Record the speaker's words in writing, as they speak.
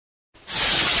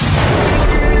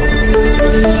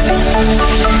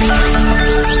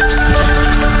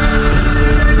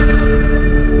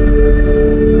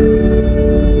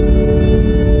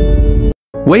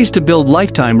Ways to build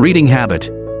lifetime reading habit.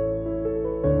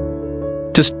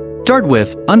 To start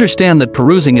with, understand that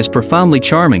perusing is profoundly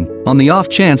charming, on the off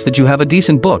chance that you have a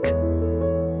decent book.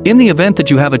 In the event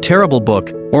that you have a terrible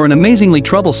book, or an amazingly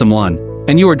troublesome one,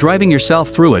 and you are driving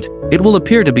yourself through it, it will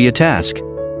appear to be a task.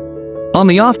 On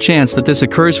the off chance that this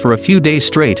occurs for a few days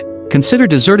straight, consider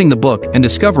deserting the book and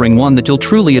discovering one that you'll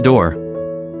truly adore.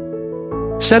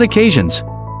 Set occasions.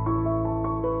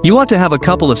 You ought to have a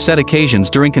couple of set occasions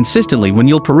during consistently when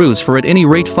you'll peruse for at any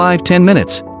rate 5-10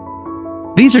 minutes.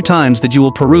 These are times that you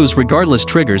will peruse regardless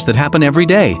triggers that happen every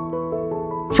day.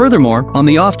 Furthermore, on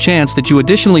the off chance that you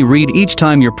additionally read each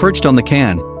time you're perched on the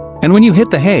can, and when you hit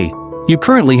the hay, you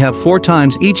currently have 4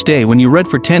 times each day when you read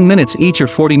for 10 minutes each or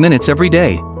 40 minutes every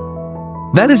day.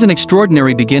 That is an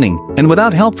extraordinary beginning, and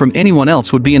without help from anyone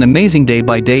else would be an amazing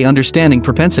day-by-day understanding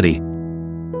propensity.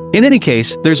 In any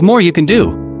case, there's more you can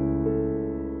do.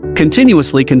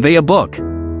 Continuously convey a book.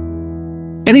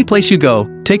 Any place you go,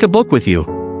 take a book with you.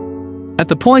 At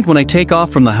the point when I take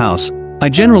off from the house, I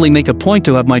generally make a point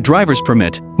to have my driver's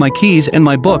permit, my keys and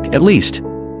my book at least.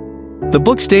 The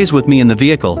book stays with me in the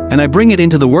vehicle and I bring it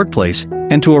into the workplace,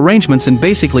 and to arrangements and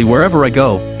basically wherever I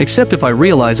go, except if I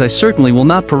realize I certainly will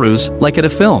not peruse, like at a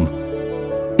film.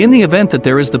 In the event that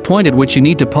there is the point at which you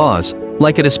need to pause,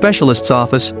 like at a specialist's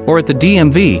office or at the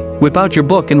DMV, whip out your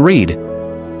book and read.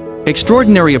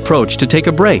 Extraordinary approach to take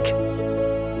a break.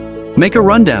 Make a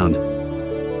rundown.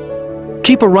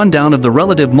 Keep a rundown of the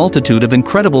relative multitude of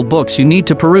incredible books you need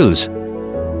to peruse.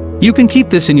 You can keep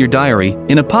this in your diary,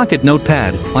 in a pocket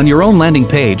notepad, on your own landing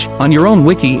page, on your own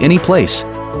wiki, any place.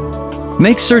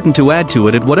 Make certain to add to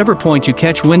it at whatever point you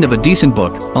catch wind of a decent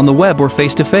book, on the web or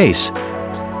face-to-face.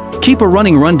 Keep a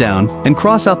running rundown, and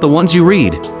cross out the ones you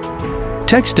read.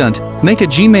 Textunt, make a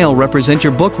Gmail represent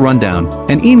your book rundown,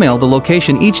 and email the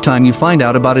location each time you find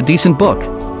out about a decent book.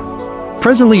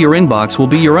 Presently your inbox will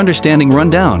be your understanding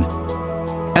rundown.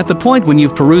 At the point when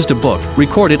you've perused a book,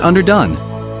 record it under done.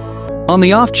 On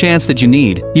the off chance that you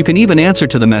need, you can even answer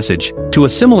to the message, to a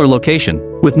similar location,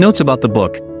 with notes about the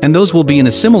book, and those will be in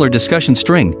a similar discussion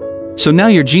string. So now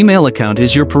your Gmail account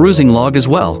is your perusing log as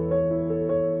well.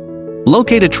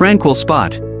 Locate a tranquil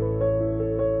spot.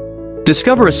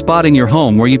 Discover a spot in your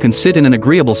home where you can sit in an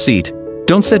agreeable seat.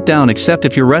 Don't sit down except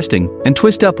if you're resting, and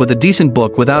twist up with a decent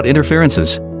book without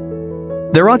interferences.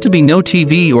 There ought to be no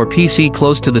TV or PC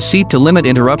close to the seat to limit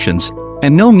interruptions,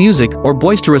 and no music or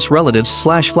boisterous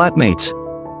relatives/flatmates.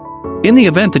 In the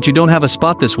event that you don't have a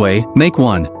spot this way, make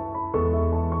one.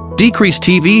 Decrease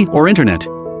TV or internet.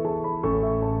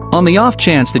 On the off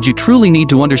chance that you truly need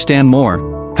to understand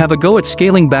more, have a go at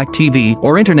scaling back TV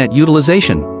or internet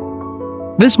utilization.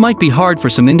 This might be hard for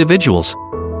some individuals.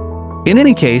 In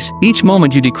any case, each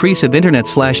moment you decrease of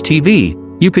internet/TV,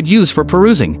 you could use for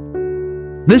perusing.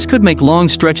 This could make long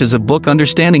stretches of book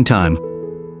understanding time.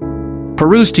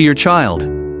 Peruse to your child.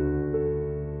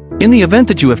 In the event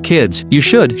that you have kids, you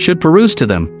should peruse to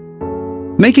them.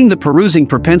 Making the perusing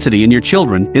propensity in your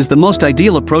children is the most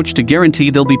ideal approach to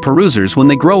guarantee they'll be perusers when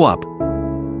they grow up.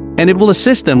 And it will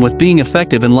assist them with being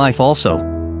effective in life also.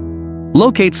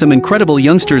 Locate some incredible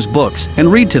youngsters' books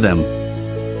and read to them.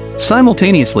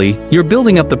 Simultaneously, you're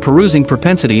building up the perusing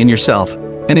propensity in yourself,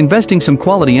 and investing some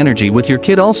quality energy with your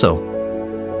kid also.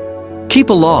 Keep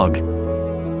a log.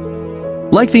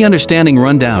 Like the understanding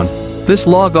rundown, this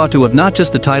log ought to have not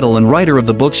just the title and writer of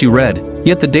the books you read,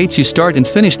 yet the dates you start and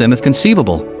finish them if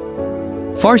conceivable.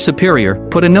 Far superior,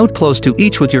 put a note close to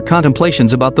each with your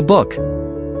contemplations about the book.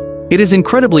 It is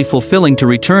incredibly fulfilling to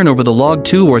return over the log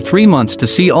 2 or 3 months to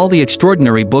see all the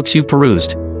extraordinary books you've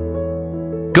perused.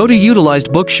 Go to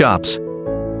utilized bookshops.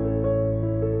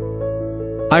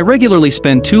 I regularly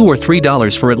spend $2 or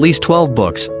 $3 for at least 12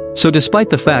 books, so despite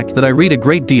the fact that I read a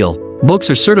great deal, books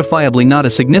are certifiably not a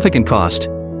significant cost.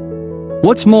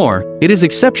 What's more, it is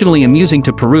exceptionally amusing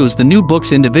to peruse the new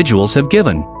books individuals have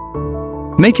given.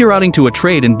 Make your outing to a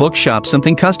trade and bookshop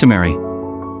something customary.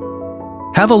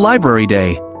 Have a library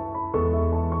day.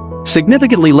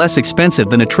 Significantly less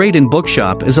expensive than a trade-in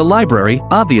bookshop is a library,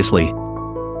 obviously.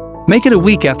 Make it a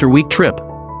week-after-week trip.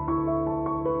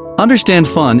 Understand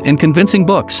fun and convincing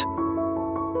books.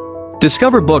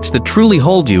 Discover books that truly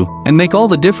hold you and make all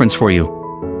the difference for you.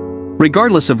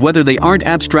 Regardless of whether they aren't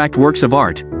abstract works of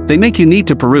art, they make you need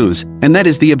to peruse, and that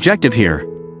is the objective here.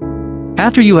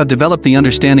 After you have developed the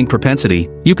understanding propensity,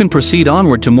 you can proceed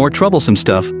onward to more troublesome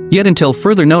stuff, yet until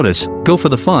further notice, go for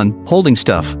the fun, holding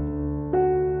stuff.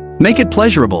 Make it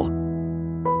pleasurable.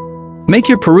 Make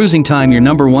your perusing time your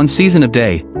 #1 season of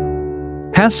day.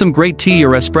 Have some great tea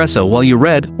or espresso while you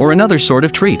read, or another sort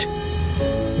of treat.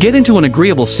 Get into an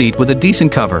agreeable seat with a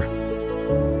decent cover.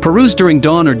 Peruse during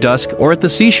dawn or dusk or at the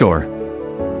seashore.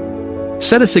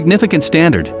 Set a significant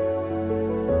standard.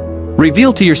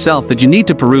 Reveal to yourself that you need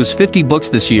to peruse 50 books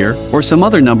this year, or some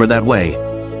other number that way.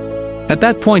 At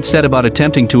that point, set about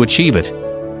attempting to achieve it.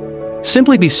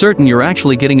 Simply be certain you're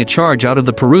actually getting a charge out of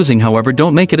the perusing, however,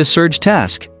 don't make it a surge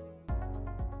task.